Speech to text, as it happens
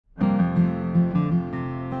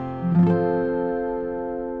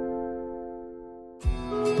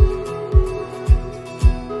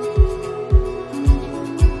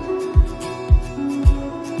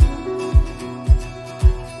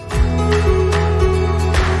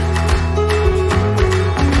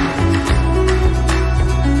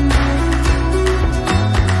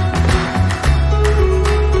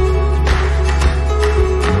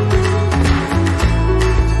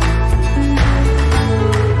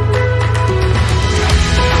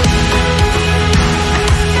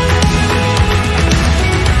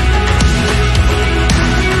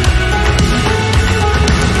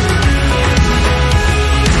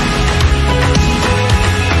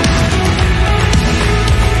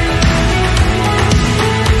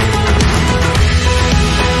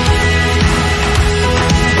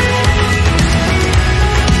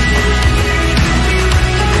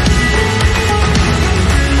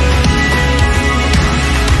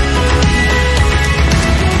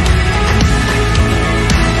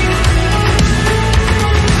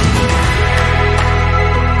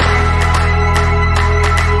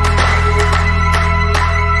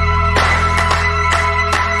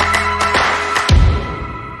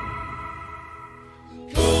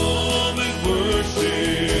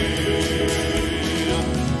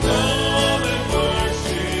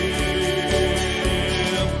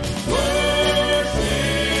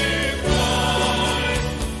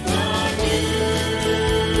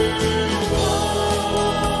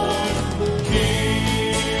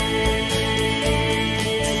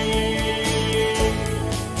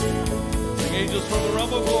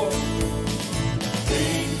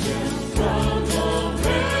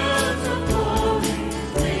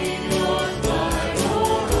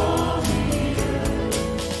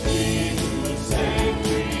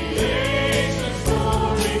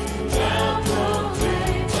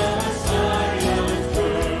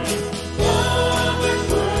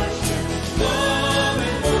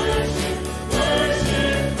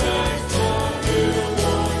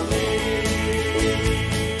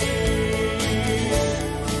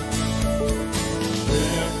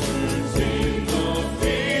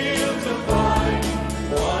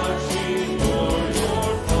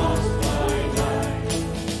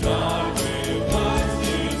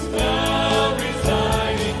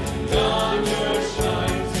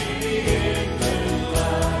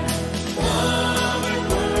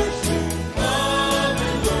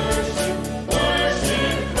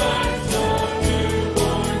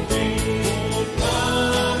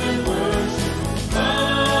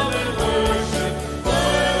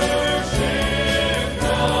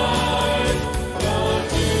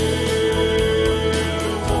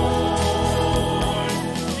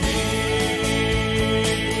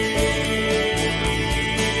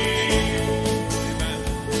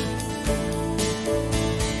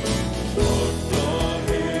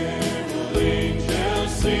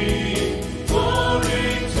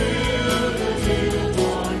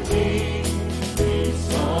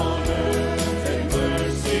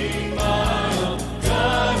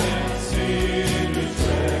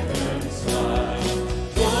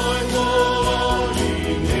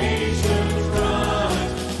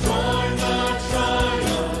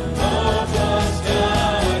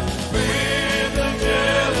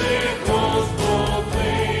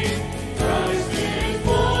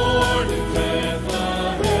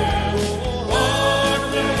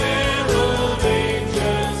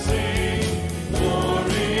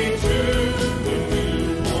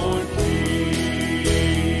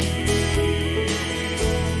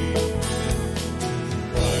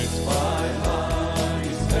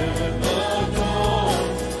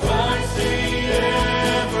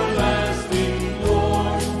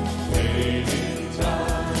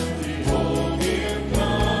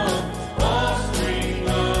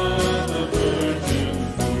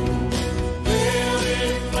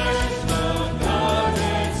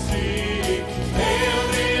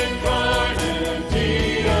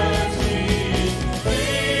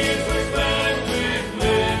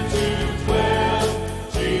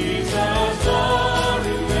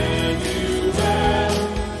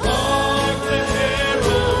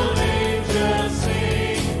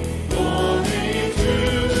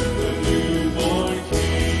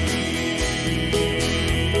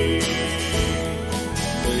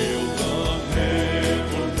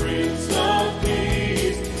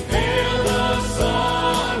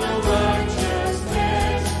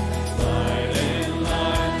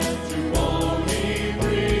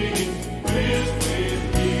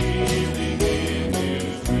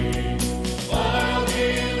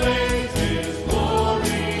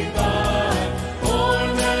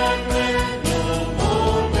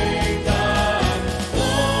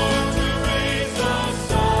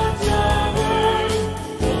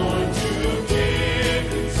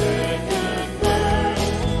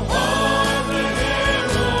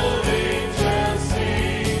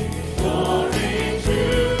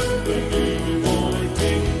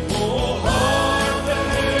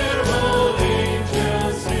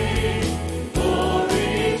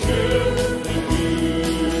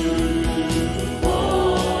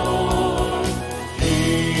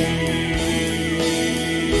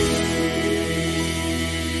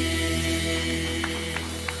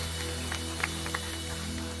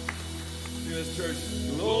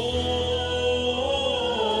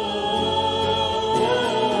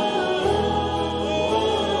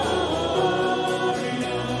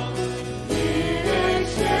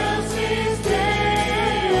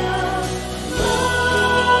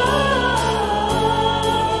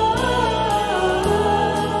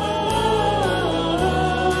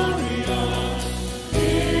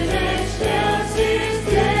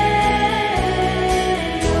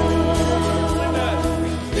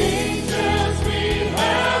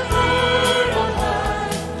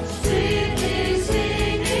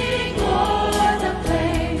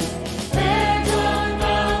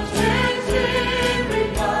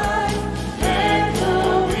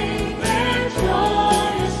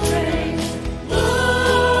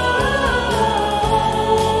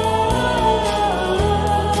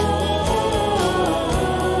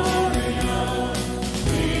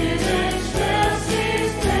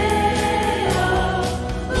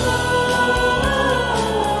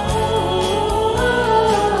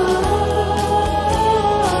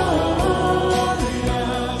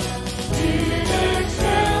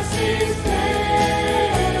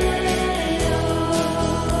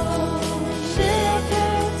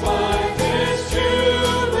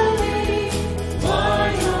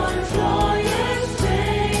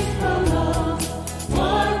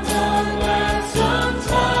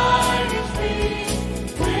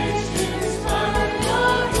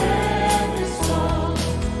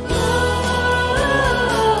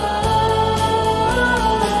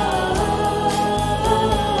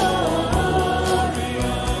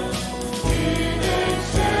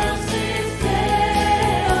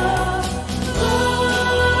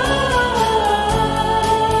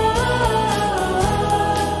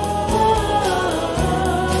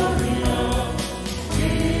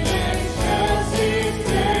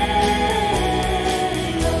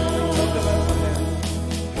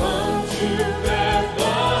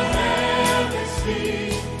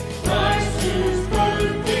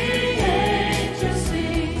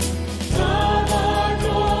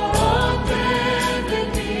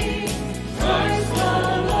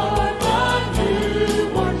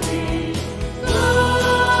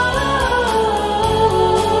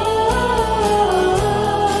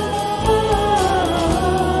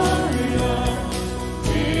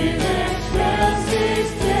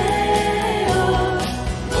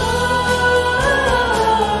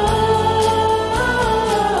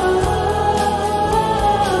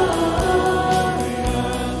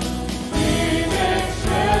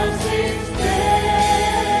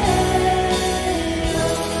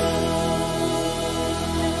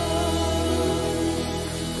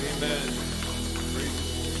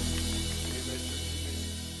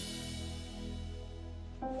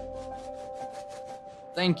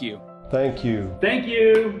Thank you. Thank you. Thank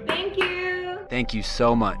you. Thank you. Thank you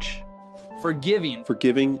so much. For giving. For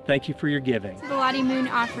giving. Thank you for your giving. To the Lottie Moon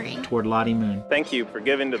offering. Toward Lottie Moon. Thank you for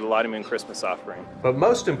giving to the Lottie Moon Christmas offering. But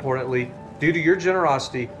most importantly, due to your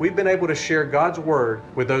generosity, we've been able to share God's Word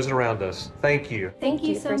with those around us. Thank you. Thank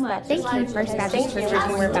you so much. Thank you, First Baptist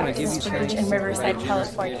Church in Riverside,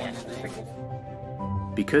 California.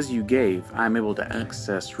 Because you gave, I am able to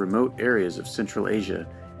access remote areas of Central Asia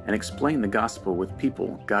and explain the gospel with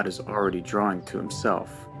people God is already drawing to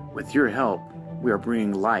Himself. With your help, we are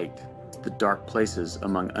bringing light to the dark places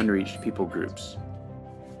among unreached people groups.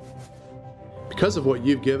 Because of what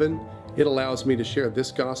you've given, it allows me to share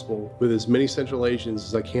this gospel with as many Central Asians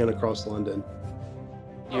as I can across London.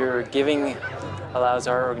 Your giving allows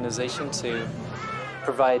our organization to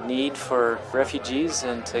provide need for refugees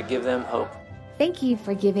and to give them hope. Thank you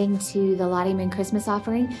for giving to the Lottie Moon Christmas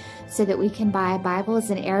offering so that we can buy Bibles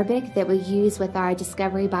in Arabic that we use with our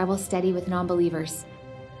Discovery Bible study with non-believers.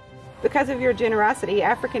 Because of your generosity,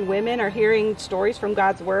 African women are hearing stories from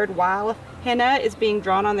God's Word while henna is being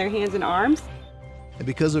drawn on their hands and arms. And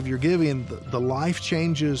because of your giving, the life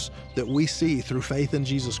changes that we see through faith in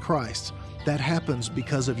Jesus Christ, that happens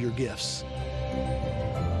because of your gifts.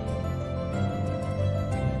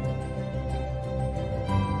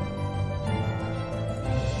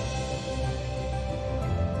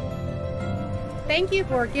 Thank you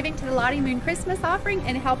for giving to the Lottie Moon Christmas offering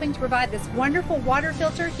and helping to provide this wonderful water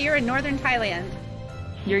filter here in northern Thailand.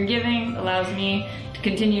 Your giving allows me to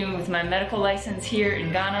continue with my medical license here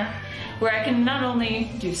in Ghana, where I can not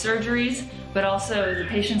only do surgeries, but also the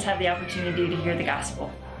patients have the opportunity to hear the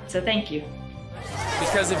gospel. So thank you.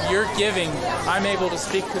 Because of your giving, I'm able to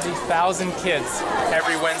speak to these 1,000 kids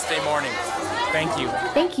every Wednesday morning. Thank you.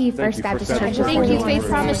 Thank you, First Baptist Church. Thank you, Faith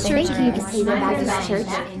Promise Church. Thank you, Sabino Baptist Church.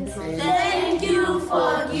 Thank you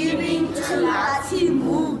for giving to Lottie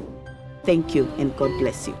Moon. Thank you, and God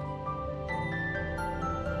bless you.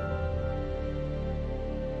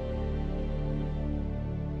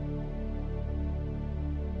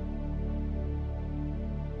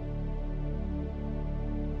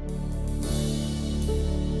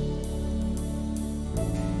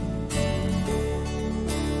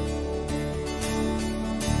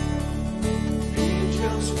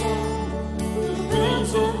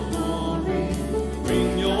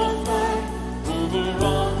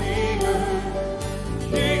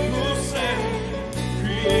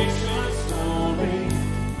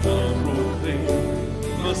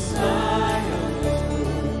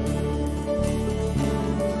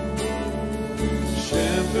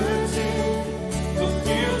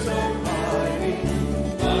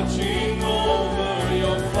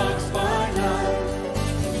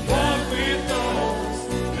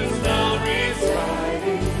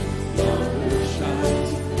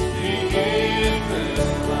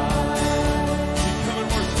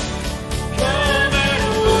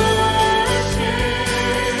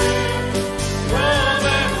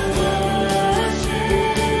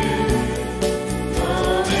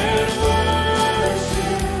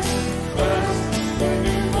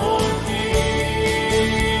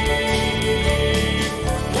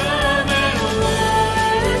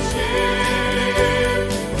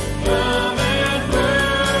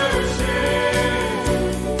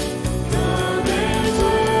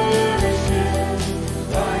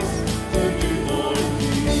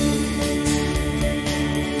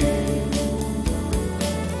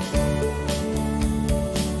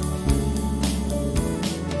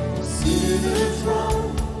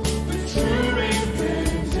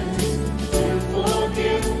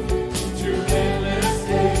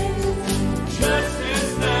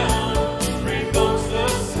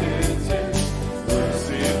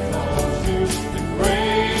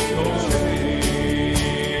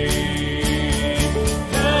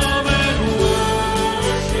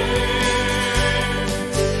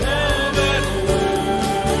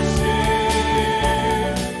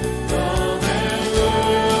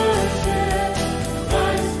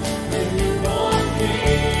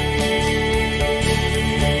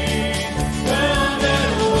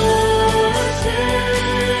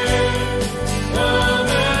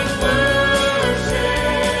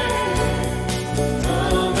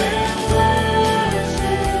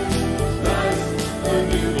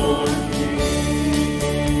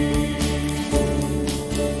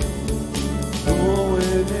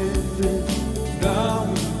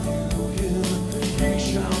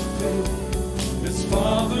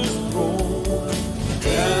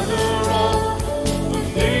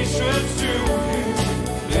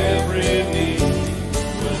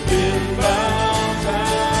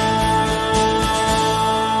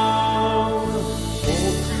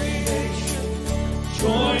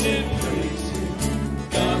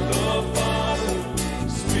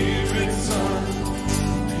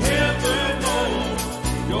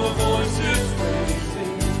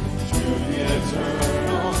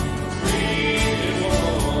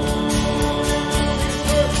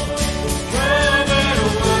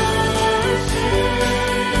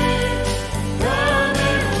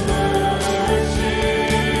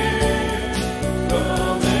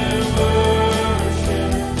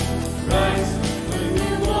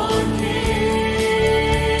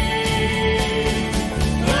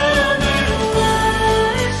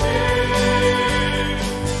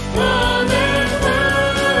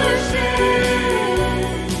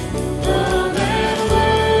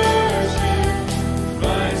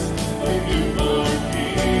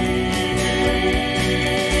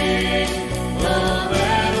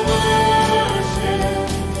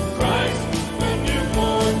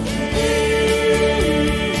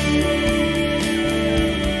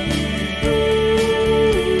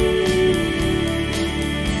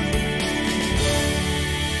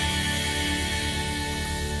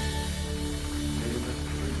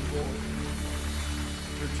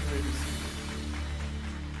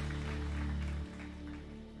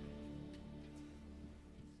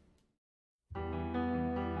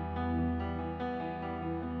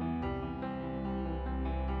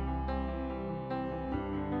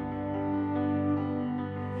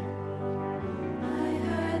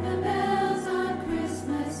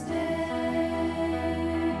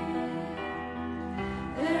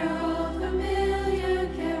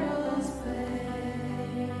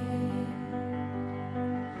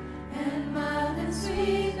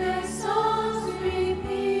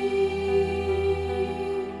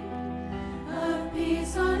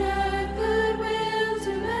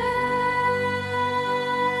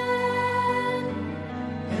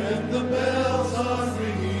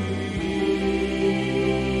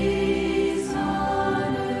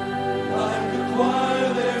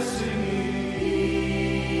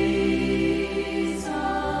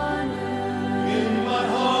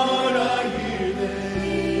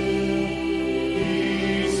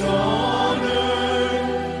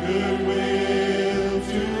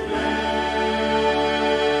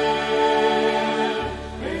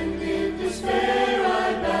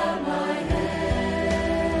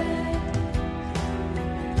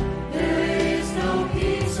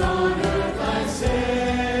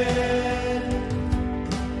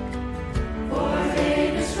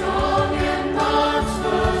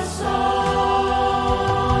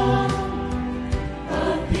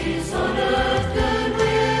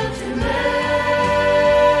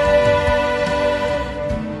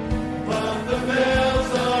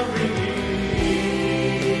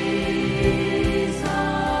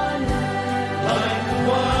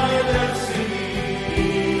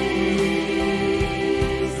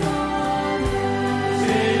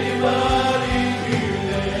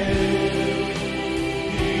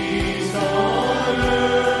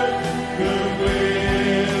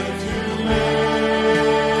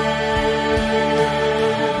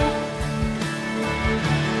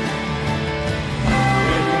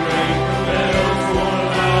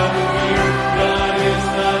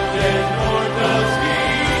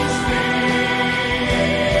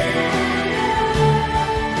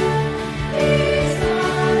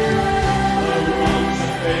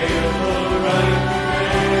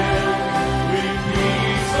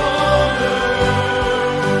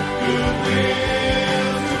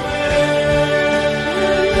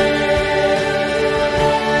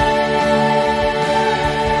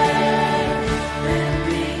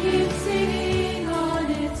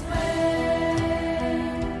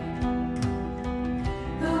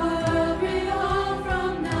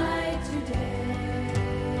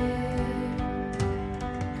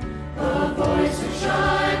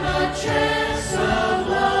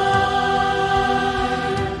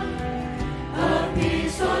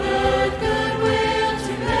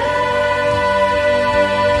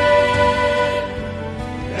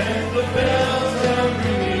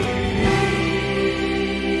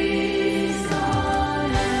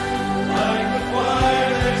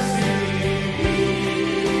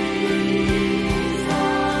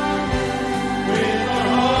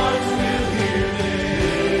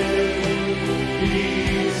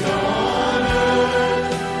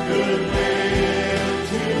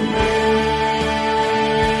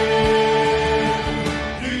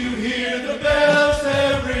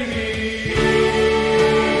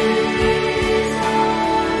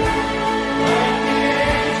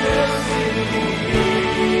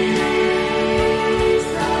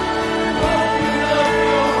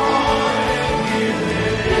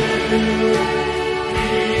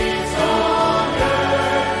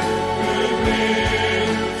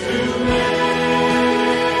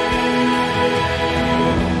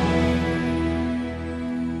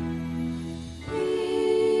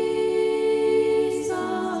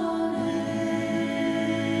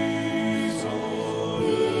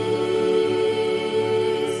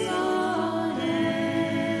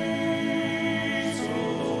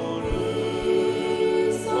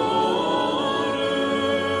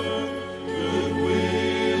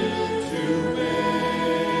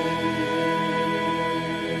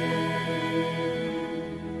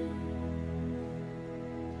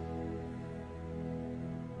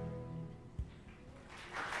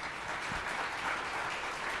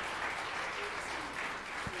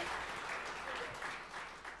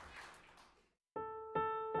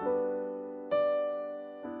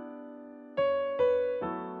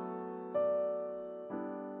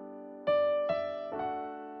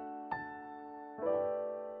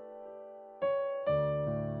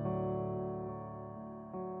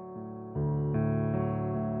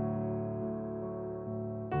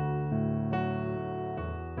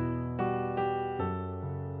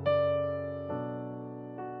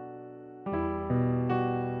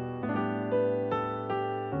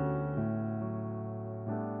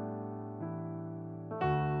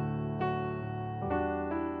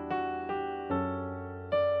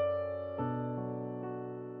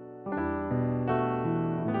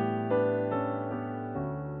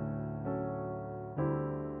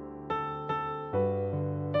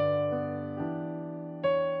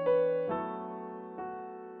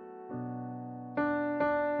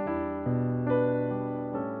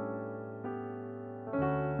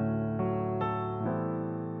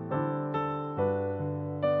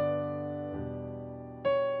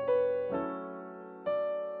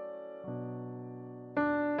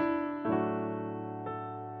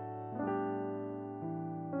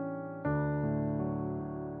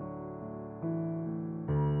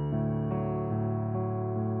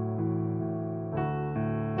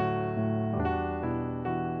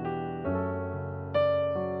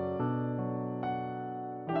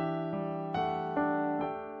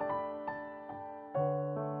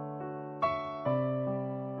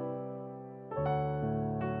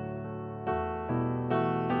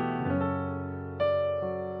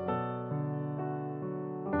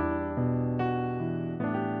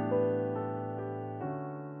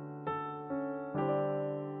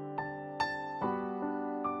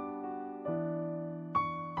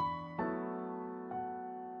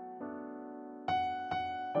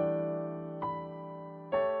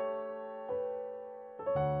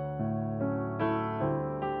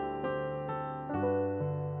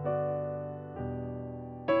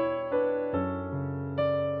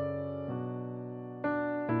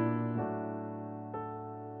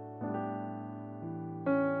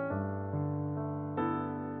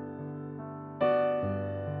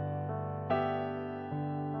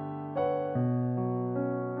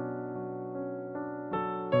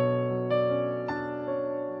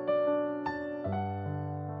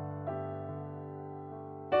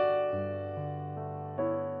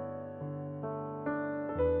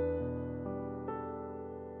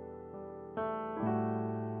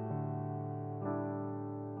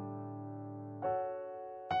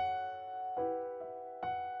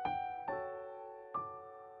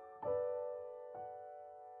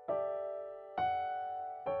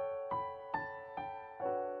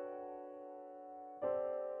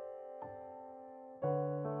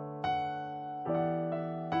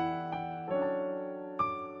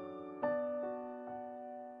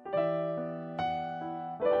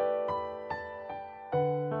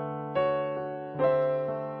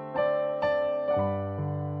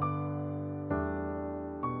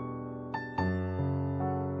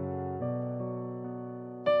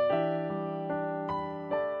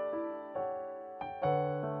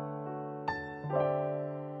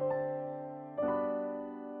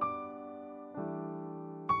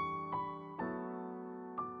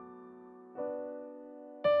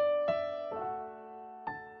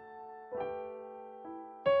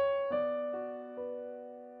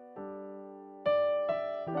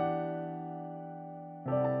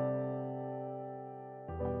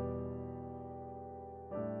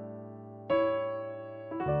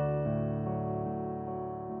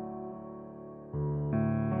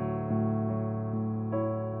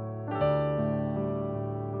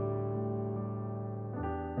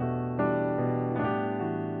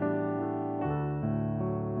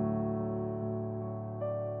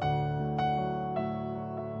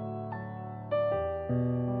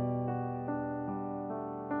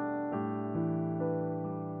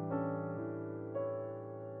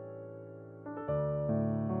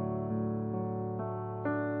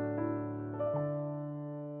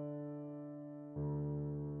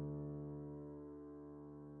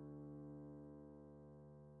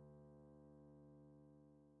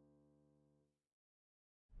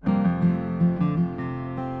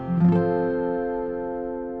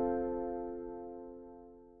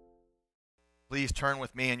 please turn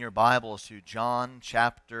with me in your Bibles to John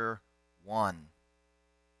chapter 1.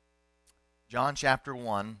 John chapter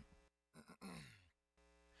 1,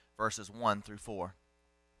 verses 1 through 4.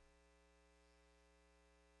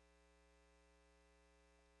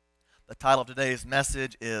 The title of today's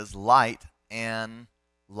message is Light and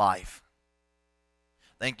Life.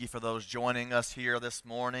 Thank you for those joining us here this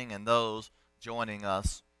morning and those joining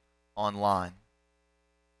us online.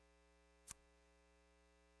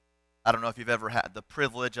 I don't know if you've ever had the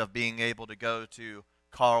privilege of being able to go to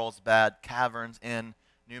Carlsbad Caverns in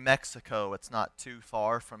New Mexico. It's not too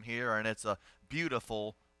far from here, and it's a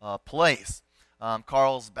beautiful place.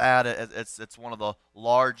 Carlsbad, it's one of the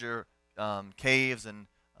larger caves and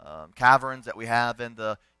caverns that we have in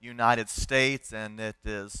the United States, and it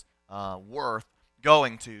is worth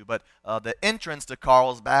going to. But the entrance to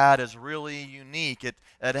Carlsbad is really unique. It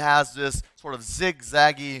has this sort of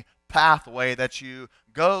zigzaggy pathway that you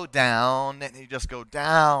go down, and you just go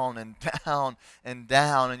down and down and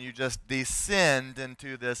down, and you just descend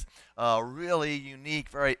into this really unique,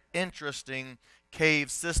 very interesting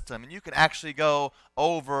cave system. And you can actually go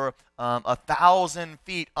over 1,000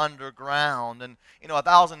 feet underground. And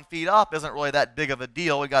 1,000 feet up isn't really that big of a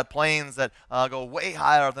deal. We got planes that go way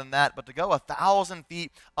higher than that, but to go 1,000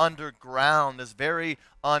 feet underground is very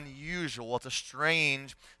unusual. It's a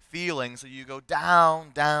strange feeling. So you go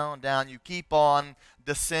down, down, down. You keep on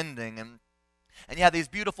descending, and you have these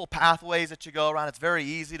beautiful pathways that you go around. It's very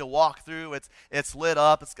easy to walk through. It's lit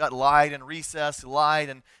up. It's got light and recessed light,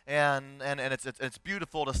 and it's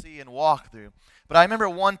beautiful to see and walk through. But I remember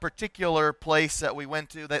one particular place that we went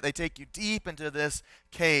to. They take you deep into this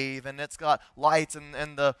cave, and it's got lights,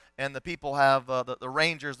 and the people have the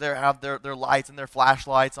rangers there have their lights and their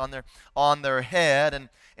flashlights on their head,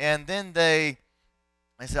 and then they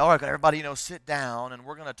say, all right, everybody, sit down, and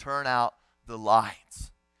we're going to turn out the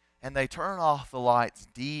lights. And they turn off the lights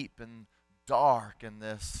deep and dark in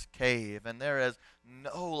this cave, and there is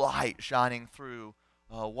no light shining through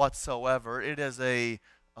whatsoever. It is a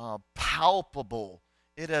palpable,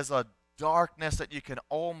 it is a darkness that you can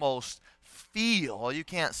almost feel. You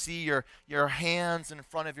can't see your hands in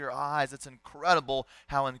front of your eyes. It's incredible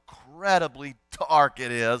how incredibly dark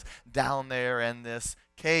it is down there in this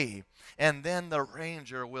cave. And then the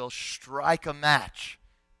ranger will strike a match.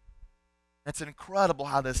 It's incredible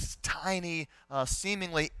how this tiny,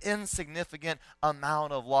 seemingly insignificant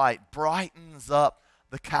amount of light brightens up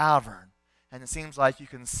the cavern. And it seems like you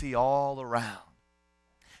can see all around.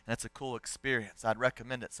 And it's a cool experience. I'd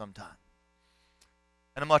recommend it sometime.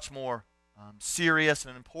 In a much more serious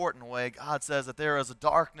and important way, God says that there is a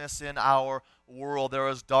darkness in our world. There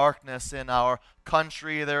is darkness in our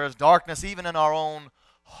country. There is darkness even in our own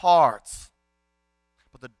hearts.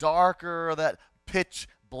 But the darker that pitch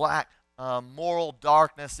black moral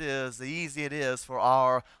darkness is, the easier it is for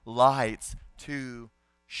our lights to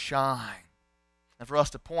shine and for us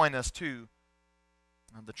to point us to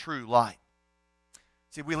the true light.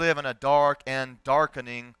 See, we live in a dark and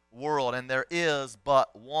darkening world, and there is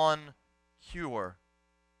but one cure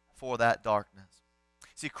for that darkness.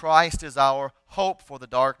 See, Christ is our hope for the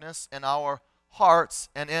darkness in our hearts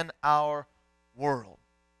and in our world.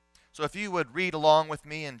 So if you would read along with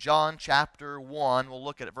me in John chapter 1, we'll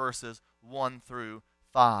look at verses 1 through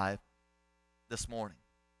 5 this morning.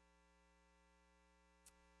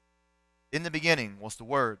 In the beginning was the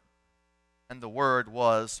Word, and the Word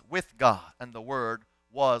was with God, and the Word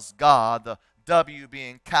was God. The W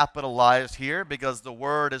being capitalized here because the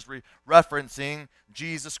Word is referencing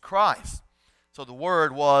Jesus Christ. So the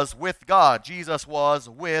Word was with God. Jesus was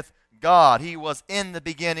with God. He was in the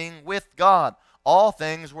beginning with God. All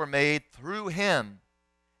things were made through Him,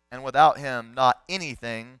 and without Him not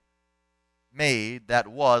anything made that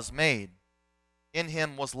was made. In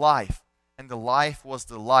Him was life, and the life was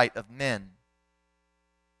the light of men.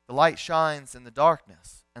 The light shines in the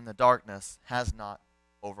darkness, and the darkness has not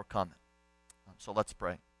overcome it. So let's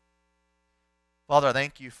pray. Father, I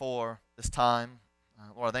thank you for this time.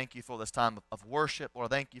 Lord, I thank you for this time of worship.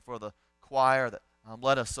 Lord, I thank you for the choir that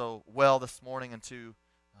led us so well this morning into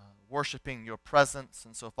worshiping your presence.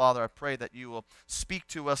 And so, Father, I pray that you will speak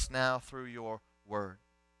to us now through your word.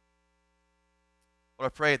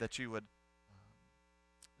 Lord, I pray that you would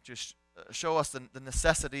just show us the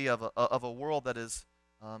necessity of a world that is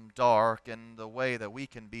dark and the way that we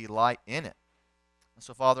can be light in it. And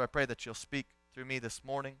so, Father, I pray that you'll speak through me this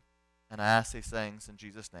morning, and I ask these things in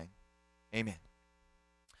Jesus' name. Amen.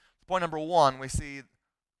 Point number 1, we see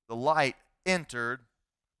the light entered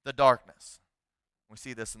the darkness. We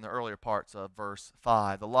see this in the earlier parts of verse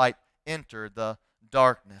 5. The light entered the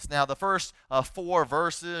darkness. Now, the first 4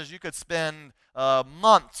 verses, you could spend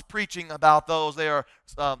months preaching about those. They are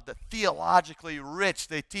theologically rich.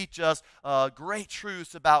 They teach us great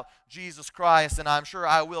truths about Jesus Christ, and I'm sure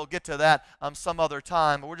I will get to that some other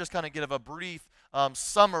time. But we're just going to give a brief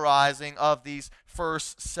summarizing of these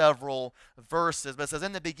first several verses. But it says,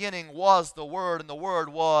 in the beginning was the Word, and the Word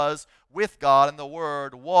was with God, and the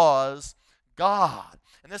Word was God.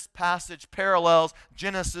 And this passage parallels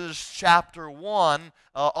Genesis chapter 1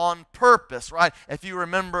 on purpose, right? If you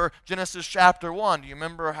remember Genesis chapter 1, do you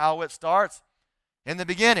remember how it starts? In the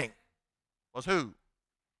beginning was who?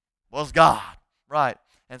 Was God, right?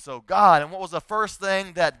 And so God, and what was the first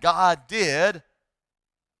thing that God did? He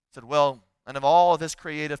said, well, and of all of his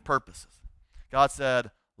creative purposes, God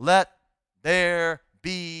said, let there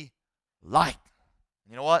be light.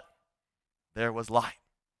 You know what? There was light.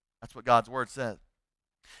 That's what God's word says.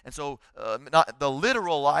 And so, not the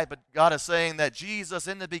literal light, but God is saying that Jesus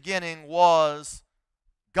in the beginning was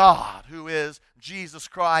God, who is Jesus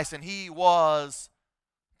Christ, and he was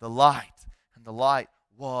the light, and the light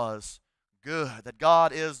was good. That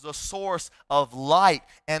God is the source of light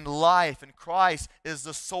and life, and Christ is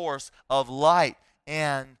the source of light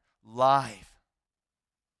and life.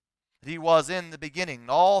 That he was in the beginning.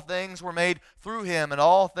 All things were made through him, and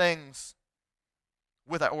all things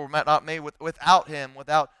were not made without him.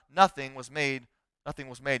 Without nothing was made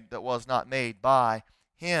that was not made by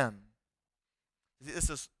him. This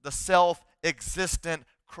is the self-existent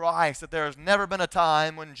Christ, that there has never been a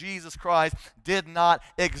time when Jesus Christ did not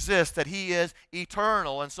exist, that he is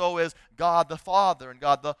eternal, and so is God the Father and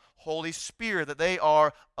God the Holy Spirit, that they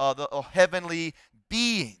are the heavenly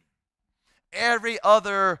being. Every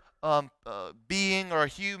other being or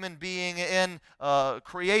human being in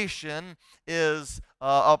creation is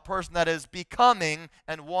a person that is becoming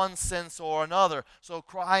in one sense or another. So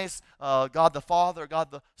Christ, God the Father,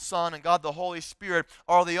 God the Son, and God the Holy Spirit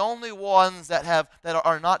are the only ones that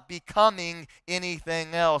are not becoming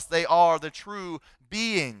anything else. They are the true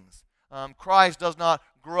beings. Christ does not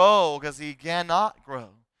grow because he cannot grow.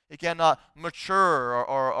 He cannot mature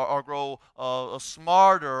or grow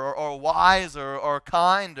smarter or wiser or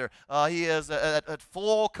kinder. He is at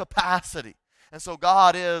full capacity. And so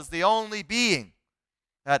God is the only being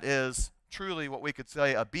that is truly what we could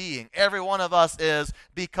say a being. Every one of us is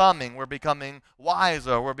becoming. We're becoming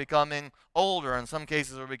wiser. We're becoming older. In some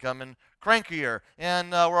cases, we're becoming crankier.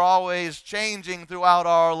 And we're always changing throughout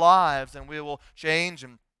our lives. And we will change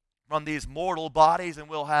from these mortal bodies, and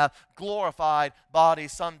we'll have glorified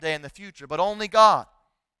bodies someday in the future. But only God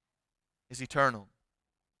is eternal.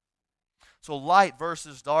 So light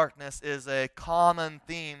versus darkness is a common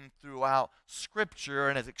theme throughout Scripture,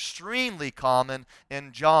 and it's extremely common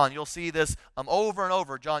in John. You'll see this over and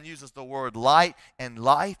over. John uses the word light and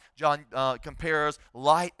life. John compares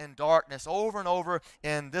light and darkness over and over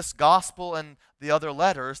in this gospel and the other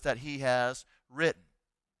letters that he has written.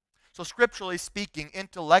 So scripturally speaking,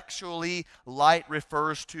 intellectually, light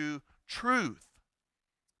refers to truth.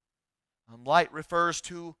 Light refers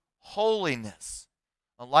to holiness.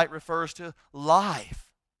 Light refers to life.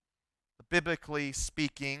 Biblically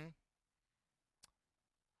speaking,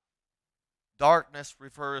 darkness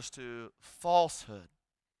refers to falsehood,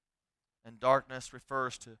 and darkness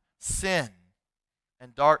refers to sin,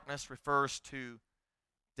 and darkness refers to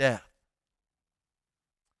death.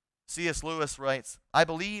 C.S. Lewis writes, I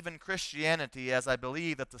believe in Christianity as I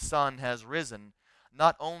believe that the sun has risen,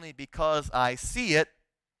 not only because I see it,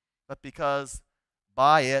 but because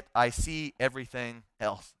by it I see everything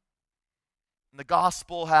else. And the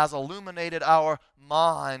gospel has illuminated our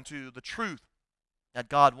mind to the truth that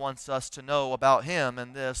God wants us to know about him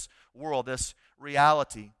and this world, this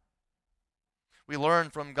reality. We learn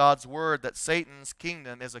from God's word that Satan's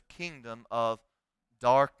kingdom is a kingdom of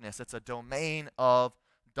darkness. It's a domain of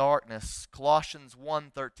darkness. Colossians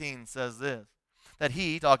 1:13 says this, that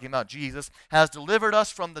he, talking about Jesus, has delivered us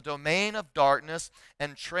from the domain of darkness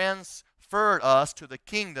and transferred us to the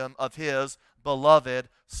kingdom of his beloved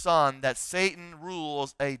Son, that Satan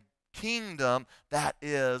rules a kingdom that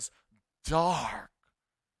is dark.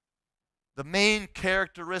 The main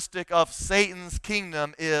characteristic of Satan's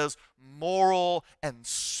kingdom is moral and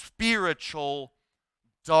spiritual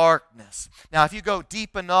darkness. Now, if you go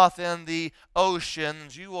deep enough in the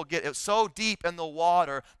oceans, you will get it so deep in the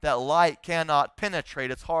water that light cannot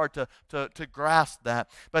penetrate. It's hard to grasp that.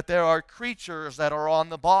 But there are creatures that are on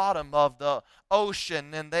the bottom of the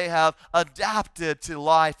ocean, and they have adapted to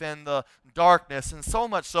life in the darkness, and so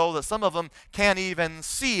much so that some of them can't even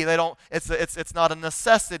see. They don't. It's not a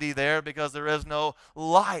necessity there because there is no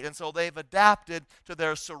light, and so they've adapted to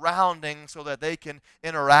their surroundings so that they can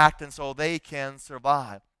interact and so they can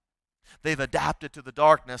survive. They've adapted to the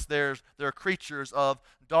darkness. They're creatures of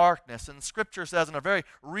darkness. And Scripture says in a very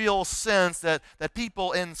real sense that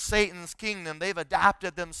people in Satan's kingdom, they've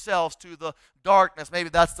adapted themselves to the darkness. Maybe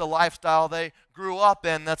that's the lifestyle they grew up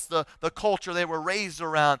in. That's the culture they were raised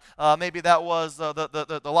around. Maybe that was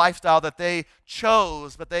the lifestyle that they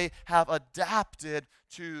chose, but they have adapted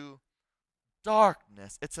to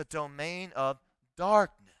darkness. It's a domain of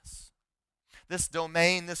darkness. This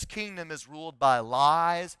domain, this kingdom is ruled by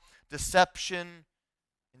lies, deception,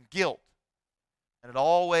 and guilt. And it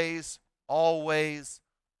always, always,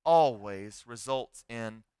 always results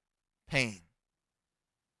in pain.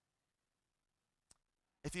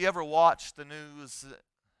 If you ever watch the news,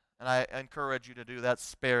 and I encourage you to do that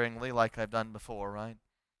sparingly like I've done before, right?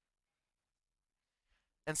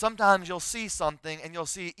 And sometimes you'll see something and you'll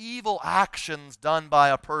see evil actions done by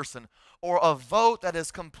a person, or a vote that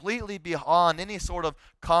is completely beyond any sort of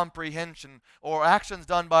comprehension, or actions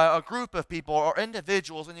done by a group of people or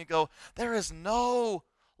individuals, and you go, there is no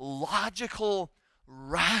logical,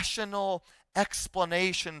 rational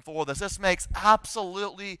explanation for this. This makes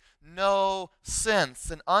absolutely no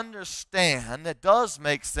sense. And understand, it does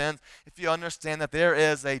make sense if you understand that there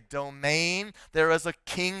is a domain, there is a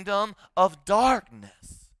kingdom of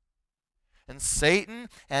darkness. And Satan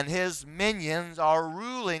and his minions are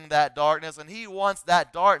ruling that darkness, and he wants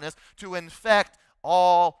that darkness to infect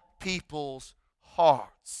all people's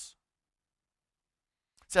hearts.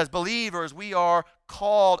 It says, believers, we are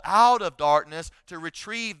called out of darkness to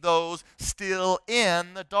retrieve those still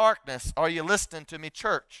in the darkness. Are you listening to me,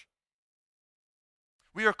 church?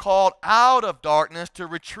 We are called out of darkness to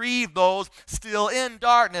retrieve those still in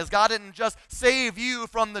darkness. God didn't just save you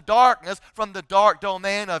from the darkness, from the dark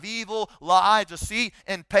domain of evil, lie, deceit,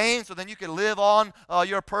 and pain, so then you can live on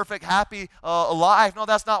your perfect, happy life. No,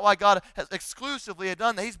 that's not why God has exclusively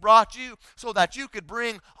done that. He's brought you so that you could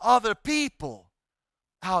bring other people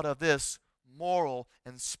out of this moral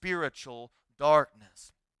and spiritual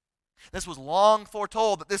darkness. This was long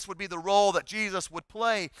foretold that this would be the role that Jesus would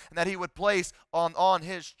play and that he would place on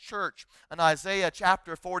his church. In Isaiah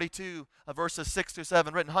chapter 42, verses 6 through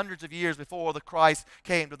 7, written hundreds of years before the Christ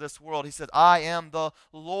came to this world, he said, I am the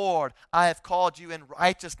Lord. I have called you in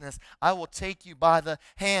righteousness. I will take you by the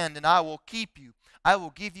hand and I will keep you. I will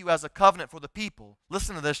give you as a covenant for the people.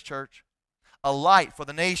 Listen to this, church. A light for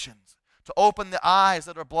the nations, to open the eyes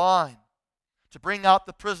that are blind, to bring out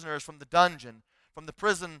the prisoners from the dungeon, from the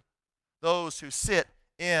prison those who sit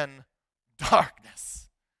in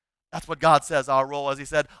darkness. That's what God says our role is. He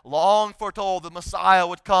said, long foretold the Messiah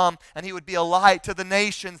would come and he would be a light to the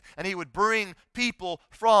nations and he would bring people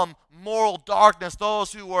from moral darkness,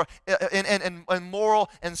 those who were in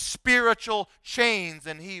moral and spiritual chains,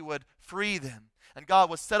 and he would free them. And God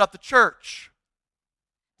would set up the church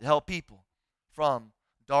to help people from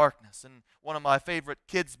darkness. And one of my favorite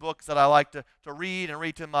kids' books that I like to read and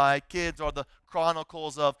read to my kids are the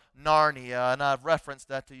Chronicles of Narnia, and I've referenced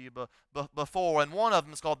that to you before. And one of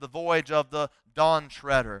them is called The Voyage of the Dawn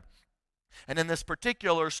Treader. And in this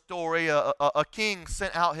particular story, a king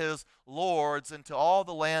sent out his lords into all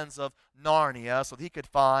the lands of Narnia so that he could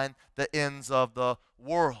find the ends of the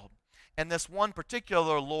world. And this one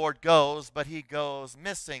particular lord goes, but he goes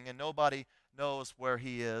missing, and nobody knows where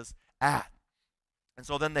he is at. And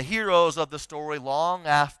so then the heroes of the story, long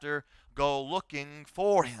after, go looking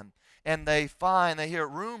for him. And they hear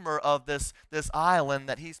rumor of this island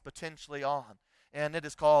that he's potentially on. And it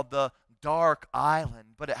is called the Dark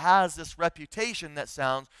Island. But it has this reputation that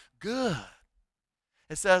sounds good.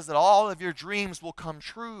 It says that all of your dreams will come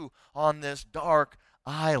true on this dark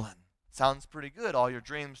island. Sounds pretty good, all your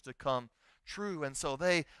dreams to come true. And so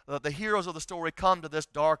the heroes of the story come to this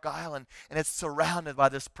dark island, and it's surrounded by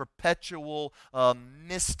this perpetual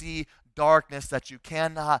misty darkness that you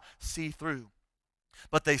cannot see through.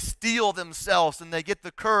 But they steel themselves and they get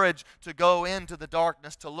the courage to go into the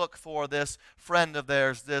darkness to look for this friend of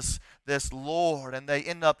theirs, this Lord, and they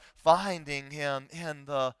end up finding him in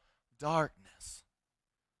the darkness,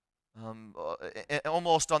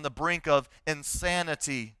 almost on the brink of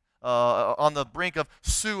insanity. On the brink of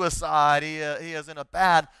suicide. He is in a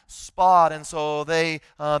bad spot, and so they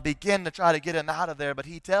begin to try to get him out of there, but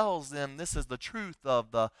he tells them this is the truth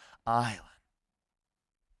of the island.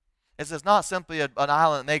 It's not simply an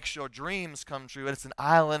island that makes your dreams come true. It's an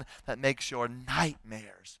island that makes your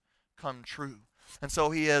nightmares come true. And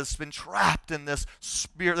so he has been trapped in this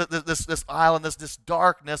spirit, this island, this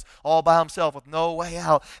darkness, all by himself with no way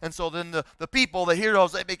out. And so then the people, the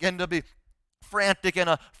heroes, they begin to be frantic and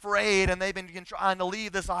afraid, and they've been trying to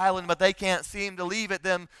leave this island, but they can't seem to leave it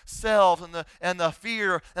themselves, and the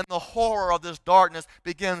fear and the horror of this darkness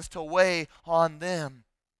begins to weigh on them.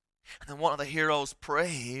 And then one of the heroes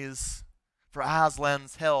prays for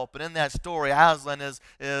Aslan's help, and in that story, Aslan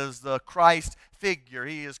is the Christ figure.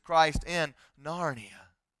 He is Christ in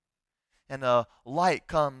Narnia. And a light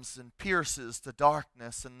comes and pierces the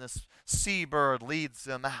darkness, and this seabird leads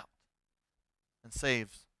them out and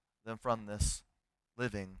saves them from this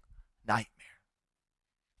living nightmare.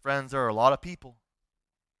 Friends, there are a lot of people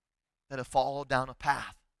that have followed down a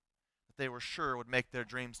path that they were sure would make their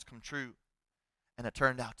dreams come true, and it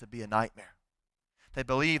turned out to be a nightmare. They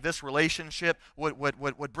believe this relationship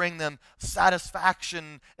would bring them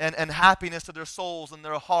satisfaction and happiness to their souls and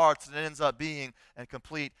their hearts, and it ends up being a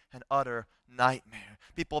complete and utter nightmare.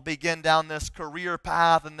 People begin down this career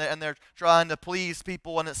path, and they're trying to please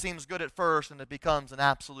people, and it seems good at first, and it becomes an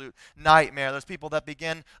absolute nightmare. There's people that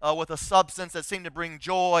begin with a substance that seemed to bring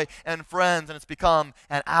joy and friends, and it's become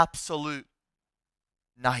an absolute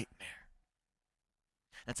nightmare.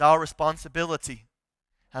 It's our responsibility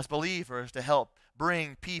as believers to help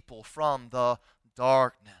bring people from the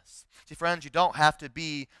darkness. See, friends, you don't have to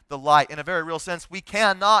be the light. In a very real sense, we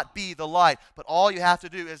cannot be the light, but all you have to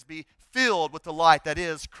do is be filled with the light that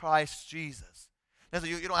is Christ Jesus. And so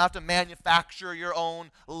you don't have to manufacture your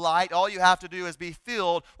own light. All you have to do is be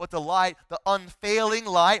filled with the light, the unfailing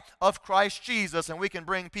light of Christ Jesus, and we can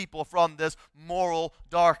bring people from this moral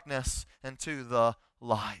darkness into the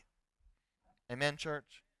light. Amen,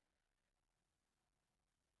 church?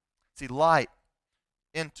 See, light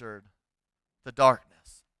entered the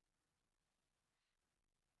darkness.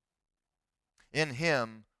 In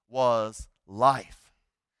him was life,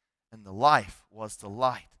 and the life was the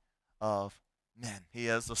light of men. He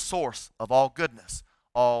is the source of all goodness,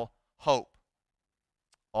 all hope,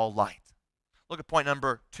 all light. Look at point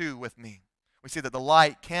number 2 with me. We see that the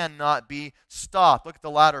light cannot be stopped. Look at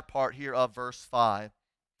the latter part here of verse 5.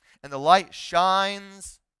 And the light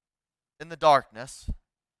shines in the darkness,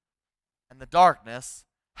 and the darkness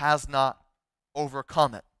has not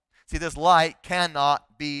overcome it. See, this light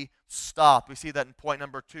cannot be stopped. We see that in point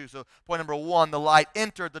number 2. So point number 1, the light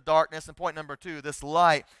entered the darkness, and point number 2, this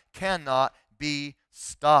light cannot be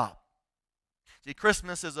stopped. See,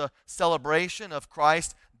 Christmas is a celebration of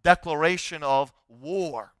Christ's declaration of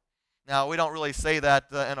war. Now, we don't really say that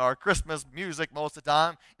in our Christmas music most of the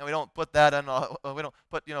time, and we don't put that in. We don't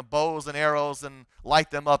put bows and arrows and light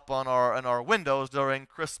them up on our windows during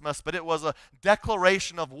Christmas. But it was a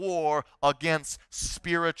declaration of war against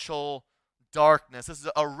spiritual darkness. This is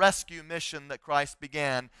a rescue mission that Christ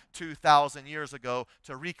began 2,000 years ago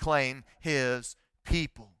to reclaim His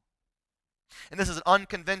people. And this is an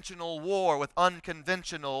unconventional war with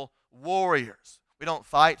unconventional warriors. We don't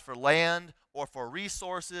fight for land or for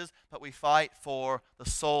resources, but we fight for the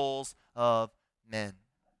souls of men.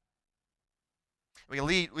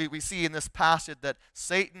 We see in this passage that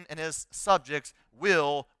Satan and his subjects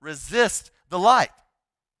will resist the light.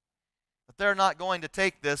 But they're not going to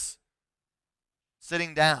take this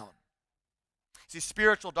sitting down. See,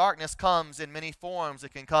 spiritual darkness comes in many forms.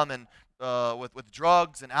 It can come in with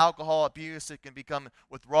drugs and alcohol abuse. It can become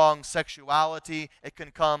with wrong sexuality. It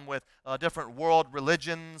can come with different world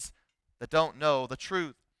religions that don't know the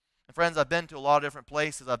truth. And friends, I've been to a lot of different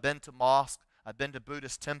places. I've been to mosques. I've been to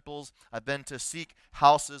Buddhist temples. I've been to Sikh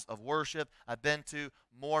houses of worship. I've been to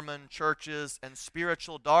Mormon churches. And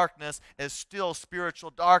spiritual darkness is still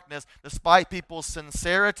spiritual darkness. Despite people's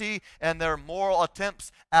sincerity and their moral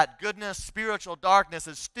attempts at goodness, spiritual darkness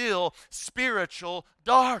is still spiritual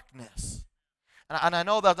darkness. And I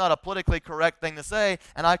know that's not a politically correct thing to say,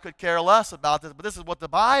 and I could care less about this, but this is what the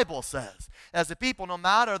Bible says. As a people, no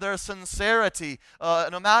matter their sincerity,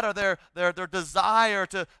 no matter their desire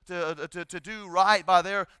to do right by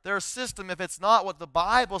their system, if it's not what the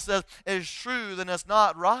Bible says is true, then it's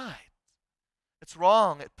not right. It's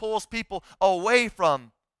wrong. It pulls people away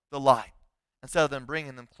from the light instead of them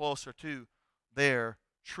bringing them closer to their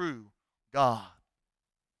true God.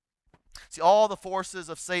 See, all the forces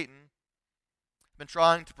of Satan been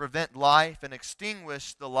trying to prevent life and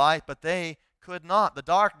extinguish the light, but they could not. The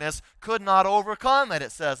darkness could not overcome it,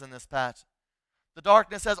 it says in this passage. The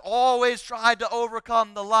darkness has always tried to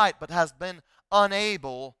overcome the light, but has been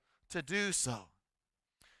unable to do so.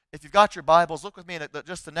 If you've got your Bibles, look with me at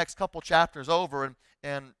just the next couple chapters over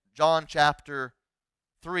in John chapter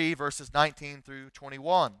 3, verses 19 through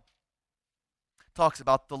 21. talks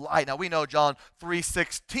about the light. Now we know John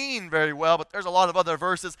 3:16 very well, but there's a lot of other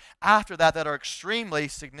verses after that that are extremely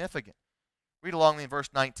significant. Read along in verse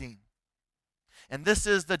 19. And this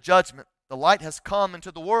is the judgment. The light has come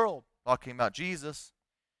into the world, talking about Jesus,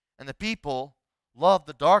 and the people love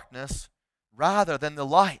the darkness rather than the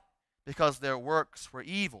light, because their works were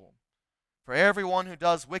evil. For everyone who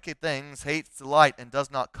does wicked things hates the light and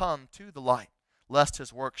does not come to the light, lest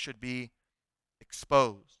his work should be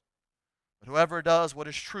exposed. But whoever does what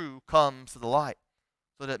is true comes to the light,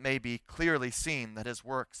 so that it may be clearly seen that his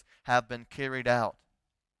works have been carried out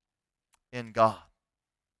in God.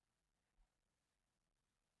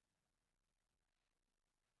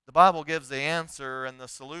 The Bible gives the answer and the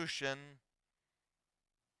solution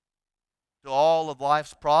to all of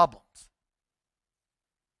life's problems.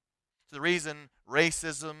 The reason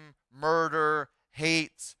racism, murder,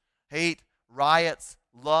 hate, riots,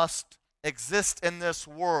 lust exist in this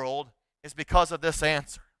world is because of this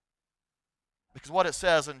answer. Because what it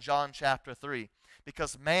says in John chapter 3,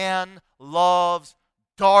 because man loves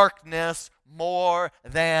darkness more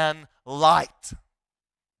than light.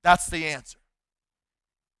 That's the answer.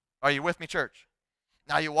 Are you with me, church?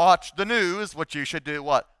 Now you watch the news, which you should do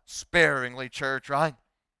what? Sparingly, church, right?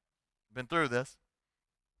 Been through this.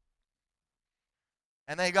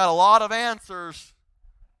 And they got a lot of answers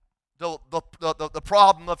to the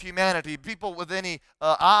problem of humanity. People with any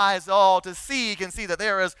eyes to see can see that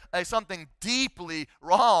there is something deeply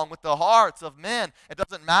wrong with the hearts of men. It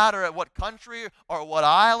doesn't matter at what country or what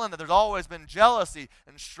island, that there's always been jealousy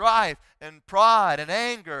and strife and pride and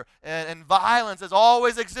anger and violence has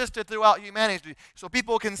always existed throughout humanity. So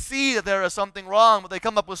people can see that there is something wrong, but they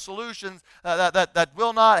come up with solutions that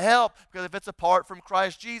will not help, because if it's apart from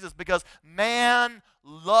Christ Jesus, because man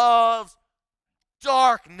loves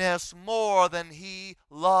darkness more than he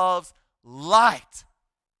loves light.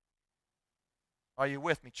 Are you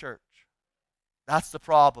with me, church? That's the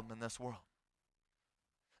problem in this world.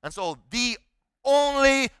 And so the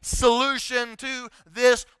only solution to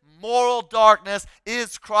this moral darkness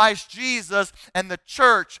is Christ Jesus and the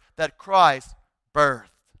church that Christ birthed.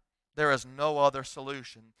 There is no other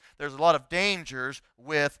solution. There's a lot of dangers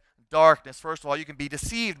with darkness. First of all, you can be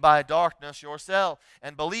deceived by darkness yourself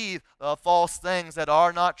and believe false things that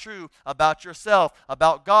are not true about yourself,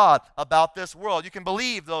 about God, about this world. You can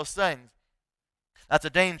believe those things. That's a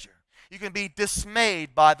danger. You can be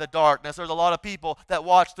dismayed by the darkness. There's a lot of people that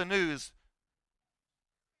watch the news,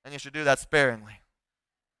 and you should do that sparingly.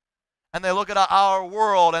 And they look at our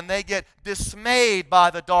world and they get dismayed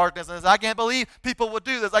by the darkness and say, I can't believe people would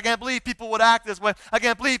do this. I can't believe people would act this way. I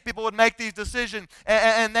can't believe people would make these decisions.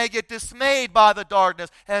 And they get dismayed by the darkness.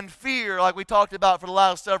 And fear, like we talked about for the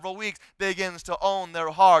last several weeks, begins to own their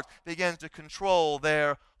hearts, begins to control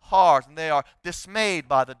their hearts. And they are dismayed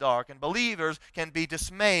by the dark. And believers can be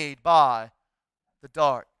dismayed by the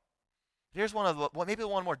dark. Here's one of the, maybe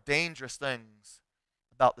one of the more dangerous things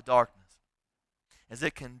about the darkness. Is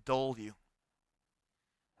it can dull you.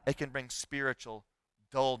 It can bring spiritual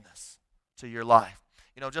dullness to your life.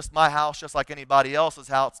 You know, just my house, just like anybody else's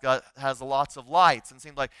house, has lots of lights. And it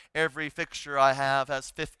seems like every fixture I have has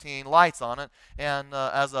 15 lights on it. And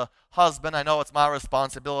as a husband, I know it's my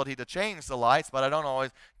responsibility to change the lights, but I don't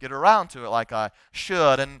always get around to it like I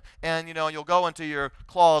should. And you know, you'll go into your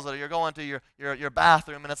closet or you'll go into your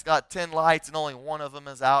bathroom and it's got 10 lights and only one of them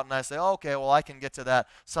is out. And I say, okay, well, I can get to that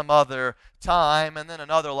some other time. And then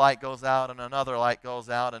another light goes out and another light goes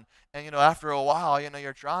out. And you know, after a while, you know,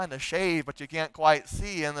 you're trying to shave, but you can't quite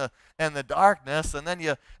see in the darkness. And then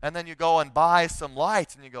you go and buy some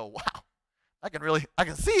lights, and you go, wow, I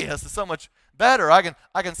can see this is so much better. I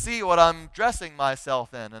can see what I'm dressing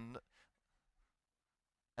myself in, and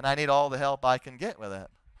I need all the help I can get with it.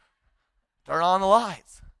 Turn on the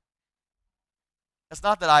lights. It's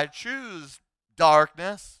not that I choose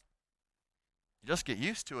darkness. You just get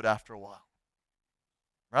used to it after a while,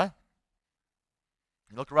 right?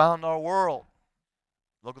 You look around our world.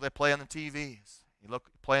 Look what they play on the TVs. You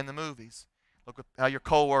play in the movies. Look at how your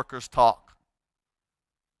coworkers talk.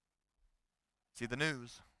 See the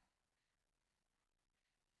news.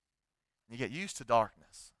 You get used to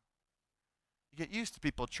darkness. You get used to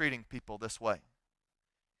people treating people this way.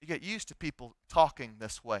 You get used to people talking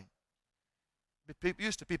this way. You get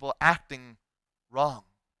used to people acting wrong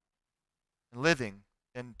and living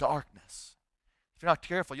in darkness. If you're not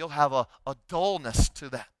careful, you'll have a dullness to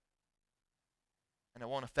that. And it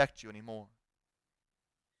won't affect you anymore.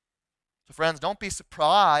 So friends, don't be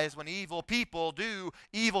surprised when evil people do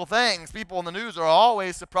evil things. People in the news are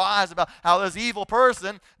always surprised about how this evil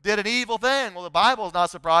person did an evil thing. Well, the Bible's not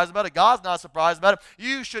surprised about it. God's not surprised about it.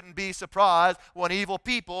 You shouldn't be surprised when evil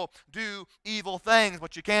people do evil things,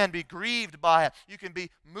 but you can be grieved by it. You can be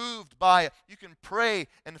moved by it. You can pray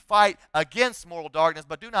and fight against moral darkness,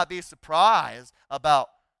 but do not be surprised about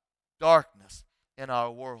darkness in our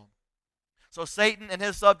world. So Satan and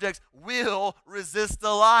his subjects will resist the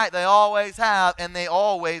light. They always have, and they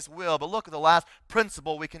always will. But look at the last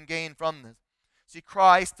principle we can gain from this. See,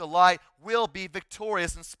 Christ, the light, will be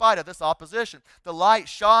victorious in spite of this opposition. The light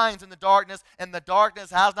shines in the darkness, and the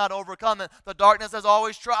darkness has not overcome it. The darkness has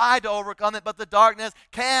always tried to overcome it, but the darkness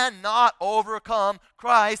cannot overcome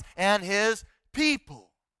Christ and his people.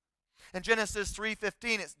 In Genesis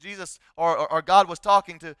 3:15, it's Jesus or God was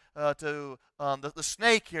talking to the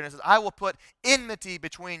snake here, and it says, "I will put enmity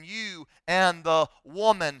between you and the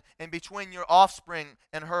woman, and between your offspring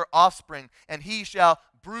and her offspring, and he shall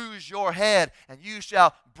bruise your head, and you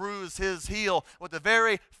shall bruise his heel." With the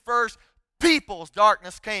very first people's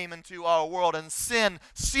darkness came into our world, and sin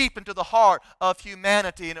seeped into the heart of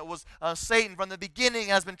humanity. And it was Satan from the beginning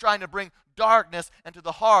has been trying to bring darkness into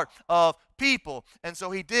the heart of people. And so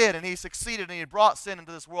he did, and he succeeded, and he brought sin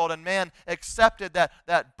into this world, and man accepted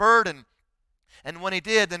that burden. And when he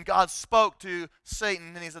did, then God spoke to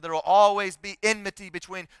Satan, and he said, there will always be enmity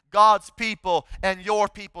between God's people and your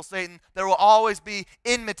people, Satan. There will always be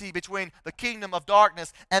enmity between the kingdom of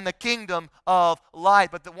darkness and the kingdom of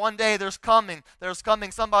light. But that one day there's coming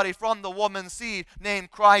somebody from the woman's seed named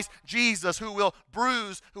Christ Jesus who will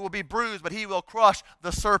be bruised, but he will crush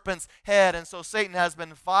the serpent's head. And so Satan has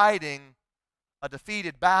been fighting a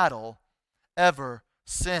defeated battle ever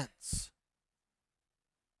since.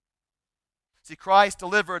 See, Christ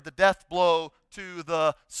delivered the death blow to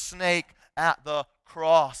the snake at the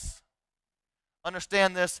cross.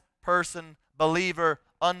 Understand this, person, believer,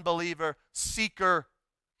 unbeliever, seeker.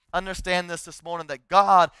 Understand this morning, that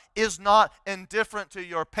God is not indifferent to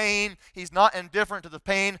your pain. He's not indifferent to the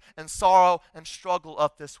pain and sorrow and struggle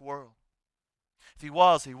of this world. If he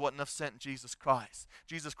was, he wouldn't have sent Jesus Christ.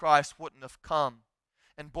 Jesus Christ wouldn't have come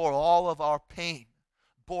and bore all of our pain,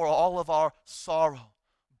 bore all of our sorrow,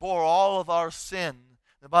 bore all of our sin.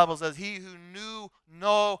 The Bible says, he who knew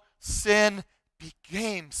no sin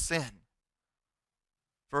became sin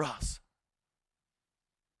for us,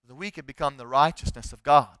 that we could become the righteousness of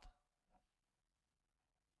God.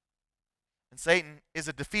 And Satan is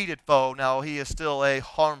a defeated foe. Now he is still a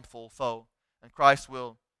harmful foe, and Christ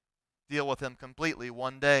will deal with him completely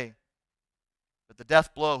one day. But the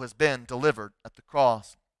death blow has been delivered at the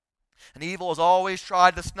cross. And evil has always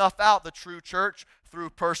tried to snuff out the true church through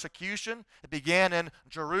persecution. It began in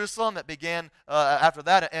Jerusalem. It began after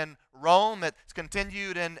that in Rome. It's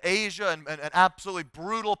continued in Asia and absolutely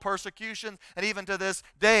brutal persecution. And even to this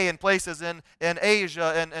day in places in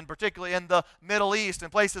Asia and particularly in the Middle East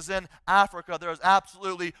and places in Africa, there is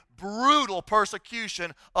absolutely brutal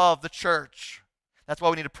persecution of the church. That's why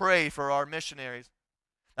we need to pray for our missionaries.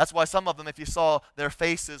 That's why some of them, if you saw, their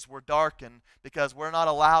faces were darkened, because we're not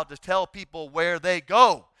allowed to tell people where they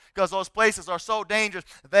go, because those places are so dangerous,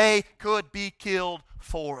 they could be killed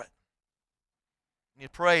for it. You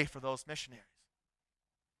pray for those missionaries.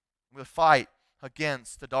 We'll fight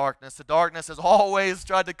against the darkness. The darkness has always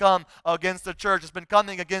tried to come against the church. It's been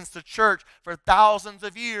coming against the church for thousands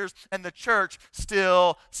of years, and the church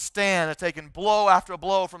still stands. It's taken blow after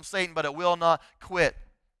blow from Satan, but it will not quit.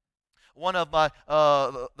 One of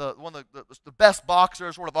the best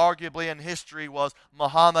boxers, sort of arguably in history, was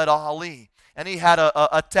Muhammad Ali, and he had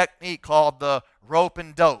a technique called the rope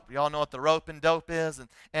and dope. You all know what the rope and dope is,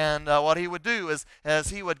 and what he would do is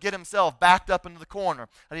he would get himself backed up into the corner,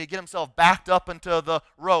 and he'd get himself backed up into the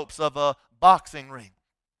ropes of a boxing ring.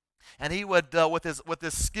 And he would, with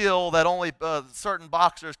his skill that only certain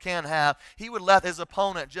boxers can have, he would let his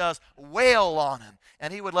opponent just wail on him,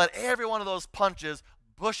 and he would let every one of those punches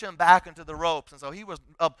push him back into the ropes. And so he was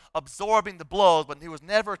absorbing the blows, but he was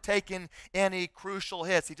never taking any crucial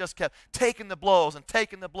hits. He just kept taking the blows and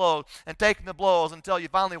taking the blows and taking the blows until you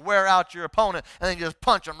finally wear out your opponent, and then you just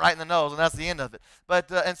punch him right in the nose, and that's the end of it.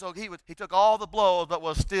 But and so he took all the blows, but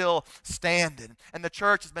was still standing. And the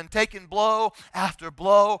church has been taking blow after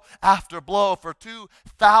blow after blow for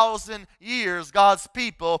 2,000 years. God's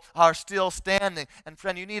people are still standing. And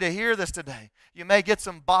friend, you need to hear this today. You may get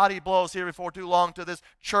some body blows here before too long to this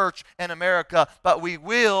church in America, but we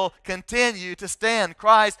will continue to stand.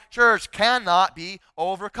 Christ's church cannot be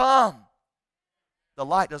overcome. The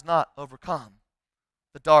light does not overcome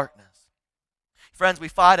the darkness. Friends, we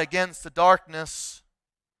fight against the darkness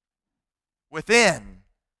within,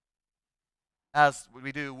 as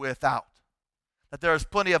we do without. That there is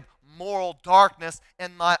plenty of moral darkness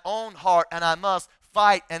in my own heart, and I must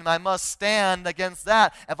fight and I must stand against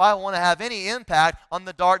that if I want to have any impact on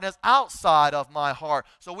the darkness outside of my heart.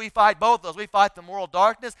 So we fight both those. We fight the moral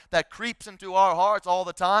darkness that creeps into our hearts all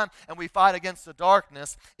the time, and we fight against the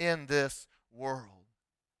darkness in this world.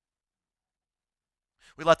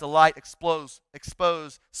 We let the light expose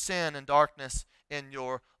sin and darkness in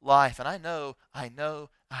your life. And I know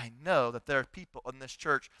that there are people in this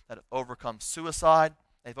church that have overcome suicide,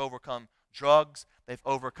 they've overcome drugs, they've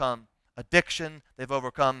overcome addiction, they've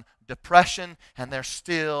overcome depression, and they're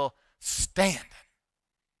still standing.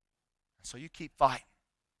 So you keep fighting.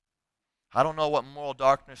 I don't know what moral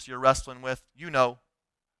darkness you're wrestling with. You know,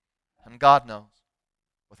 and God knows.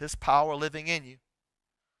 With His power living in you,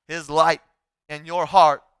 His light in your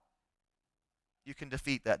heart, you can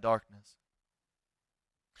defeat that darkness.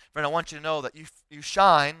 Friend, I want you to know that you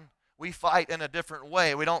shine. We fight in a different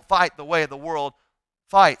way. We don't fight the way the world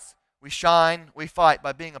fights. We shine, we fight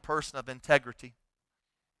by being a person of integrity.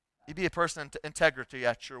 You be a person of integrity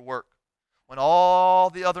at your work. When all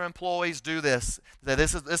the other employees do this, that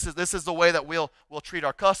this is the way that we'll treat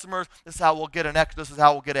our customers. This is how we'll get this is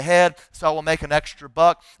how we'll get ahead. This is how we'll make an extra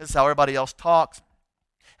buck. This is how everybody else talks.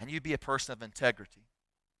 And you be a person of integrity,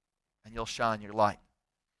 and you'll shine your light.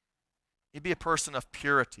 You be a person of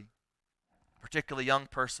purity, particularly a young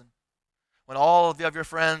person. When all of your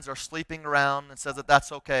friends are sleeping around and says that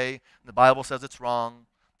that's okay, and the Bible says it's wrong,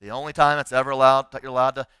 the only time it's ever that you're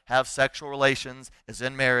allowed to have sexual relations is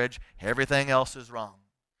in marriage. Everything else is wrong.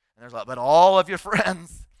 And there's but all of your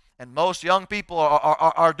friends and most young people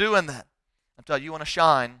are doing that. I'm telling you, you want to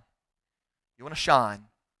shine. You want to shine.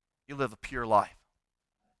 You live a pure life.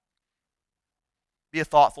 Be a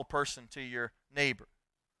thoughtful person to your neighbor.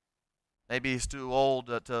 Maybe he's too old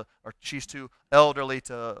or she's too elderly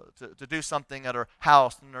to do something at her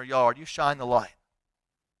house, in her yard. You shine the light.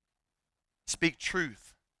 Speak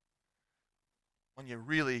truth when you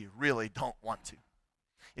really, really don't want to.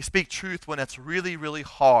 You speak truth when it's really, really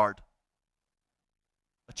hard,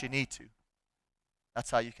 but you need to.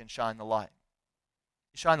 That's how you can shine the light.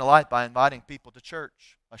 You shine the light by inviting people to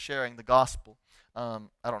church, by sharing the gospel. I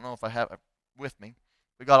don't know if I have it with me.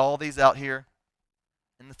 We got all these out here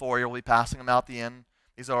in the foyer. We'll be passing them out at the end.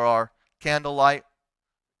 These are our candlelight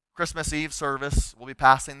Christmas Eve service. We'll be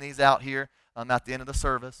passing these out here at the end of the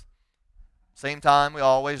service. Same time we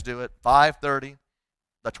always do it, 5:30,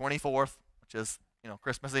 the 24th, which is,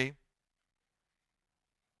 Christmas Eve.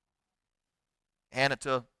 Hand it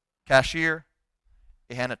to a cashier.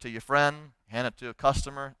 You hand it to your friend. Hand it to a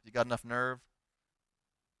customer if you got enough nerve.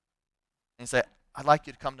 And you say, I'd like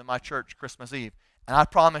you to come to my church Christmas Eve. And I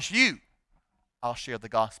promise you, I'll share the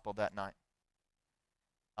gospel that night.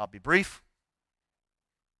 I'll be brief,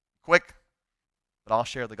 quick, but I'll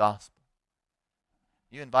share the gospel.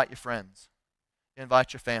 You invite your friends. You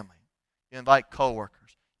invite your family. You invite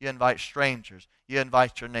coworkers. You invite strangers. You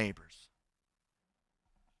invite your neighbors.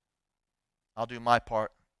 I'll do my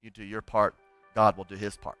part. You do your part. God will do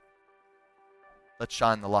His part. Let's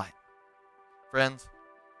shine the light. Friends,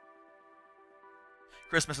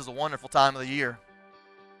 Christmas is a wonderful time of the year.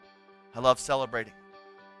 I love celebrating.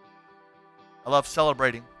 I love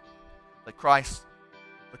celebrating that Christ,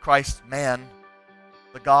 the Christ man,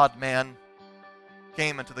 the God man,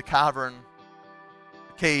 came into the cavern,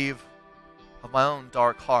 the cave of my own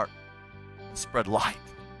dark heart and spread light,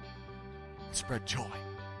 and spread joy.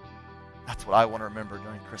 That's what I want to remember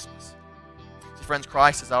during Christmas. So friends,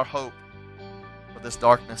 Christ is our hope for this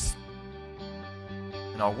darkness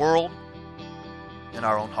in our world, in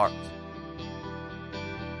our own hearts.